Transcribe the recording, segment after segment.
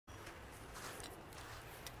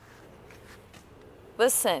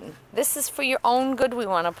Listen, this is for your own good. We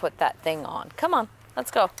want to put that thing on. Come on, let's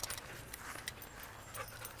go.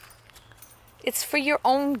 It's for your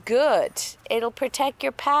own good. It'll protect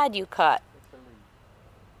your pad you cut.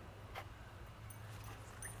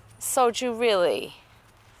 Sojou, really?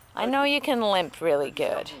 I know you can limp really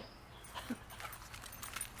good.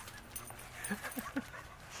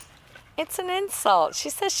 It's an insult. She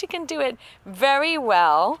says she can do it very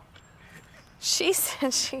well. She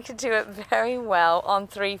said she could do it very well on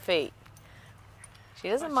 3 feet. She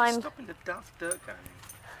doesn't mind. She's stopping the dirt going in.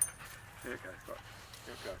 Here it goes. Right.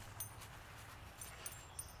 Here it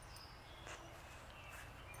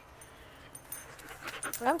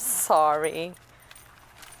goes. I'm sorry.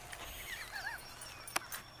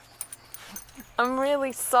 I'm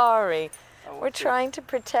really sorry. Oh, we're trying to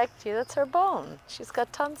protect you. That's her bone. She's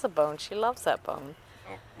got tons of bone. She loves that bone.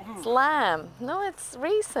 Oh. It's lamb. No, it's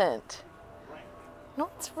recent. No,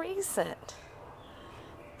 it's recent.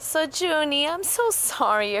 So, Junie, I'm so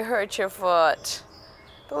sorry you hurt your foot.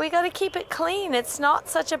 But we got to keep it clean. It's not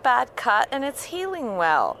such a bad cut, and it's healing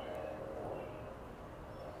well.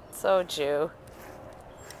 Sojou,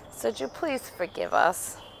 please forgive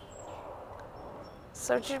us.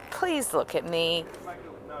 Sojou, please look at me. Make a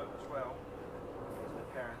little note as well to the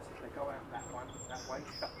parents if they go out that way,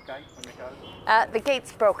 shut the gate when they go. The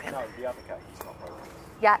gate's broken. No, the other gate is not broken.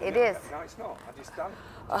 Yeah, it is. No, it's not. I just done it.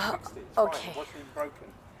 Fixed it. It's okay. fine. It wasn't even broken.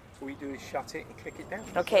 So all you do is shut it and click it down.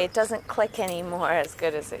 Okay, it doesn't click anymore as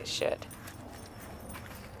good as it should.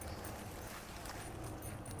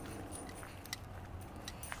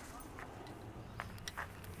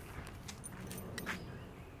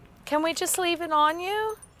 Can we just leave it on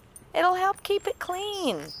you? It'll help keep it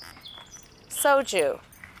clean. Sojou,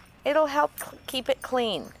 it'll help keep it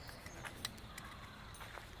clean.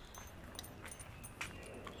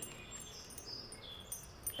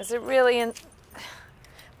 Is it really in...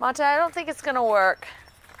 Mata, I don't think it's gonna work.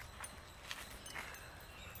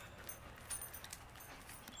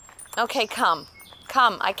 Okay, come.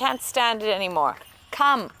 Come, I can't stand it anymore.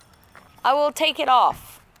 Come. I will take it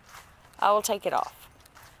off. I will take it off.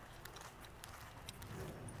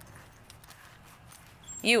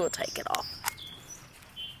 You will take it off.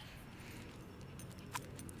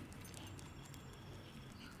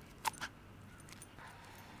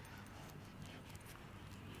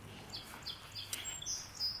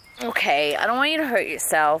 Okay, I don't want you to hurt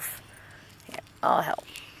yourself. Here, I'll help.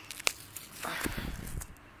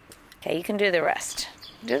 Okay, you can do the rest.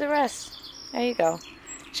 Do the rest. There you go.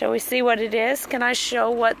 Shall we see what it is? Can I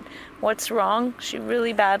show what's wrong? She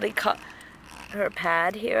really badly cut her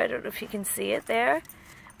pad here. I don't know if you can see it there.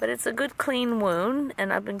 But it's a good clean wound,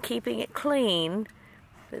 and I've been keeping it clean.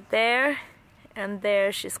 But there and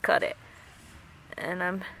there she's cut it. And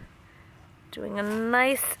I'm doing a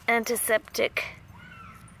nice antiseptic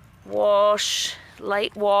wash,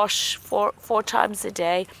 light wash, four times a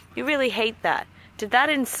day. You really hate that. Did that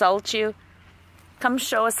insult you? Come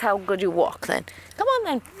show us how good you walk then. Come on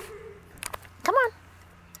then. Come on.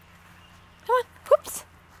 Come on. Whoops.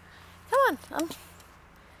 Come on.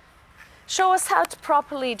 Show us how to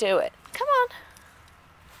properly do it. Come on.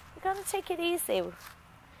 You gotta take it easy.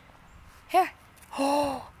 Here.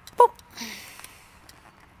 Oh. Boop.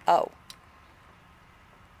 Oh.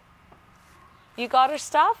 You got her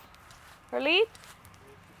stuff? Her lead?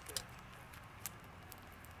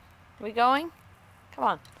 We going? Come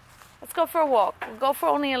on. Let's go for a walk. We'll go for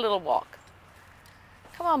only a little walk.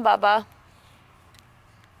 Come on, Bubba.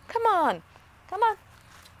 Come on. Come on.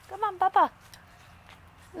 Come on, Bubba.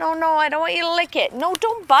 No, I don't want you to lick it. No,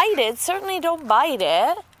 don't bite it. Certainly don't bite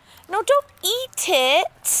it. No, don't eat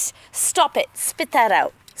it. Stop it. Spit that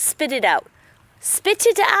out. Spit it out. Spit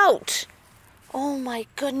it out. Oh my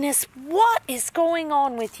goodness. What is going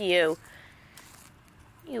on with you?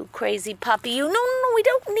 You crazy puppy. You. No, we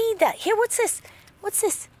don't need that. Here, what's this? What's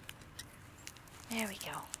this? There we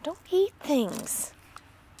go. Don't eat things.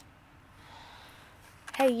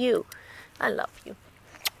 Hey, you. I love you.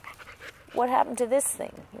 What happened to this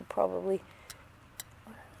thing? You probably...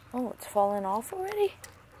 Oh, it's fallen off already?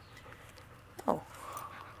 Oh.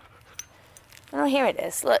 Oh, here it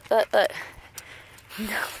is. Look. No,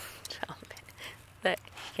 stop it. Look,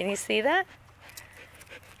 can you see that?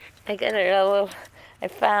 I got her a little... I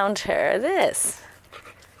found her this.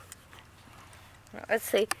 Let's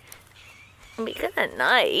see. Because at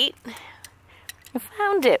night, I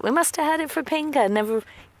found it. We must have had it for Pinga.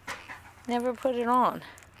 Never put it on.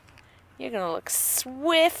 You're gonna look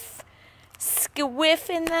squiff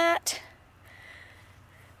in that.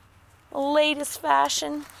 Latest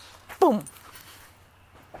fashion. Boom.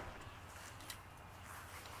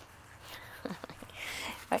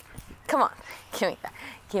 Right, come on. Give me that.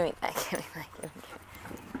 Give me that. Give me that. Give me that.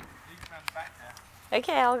 You can run back now.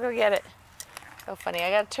 Okay, I'll go get it. So funny. I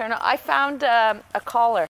gotta turn on. I found a collar.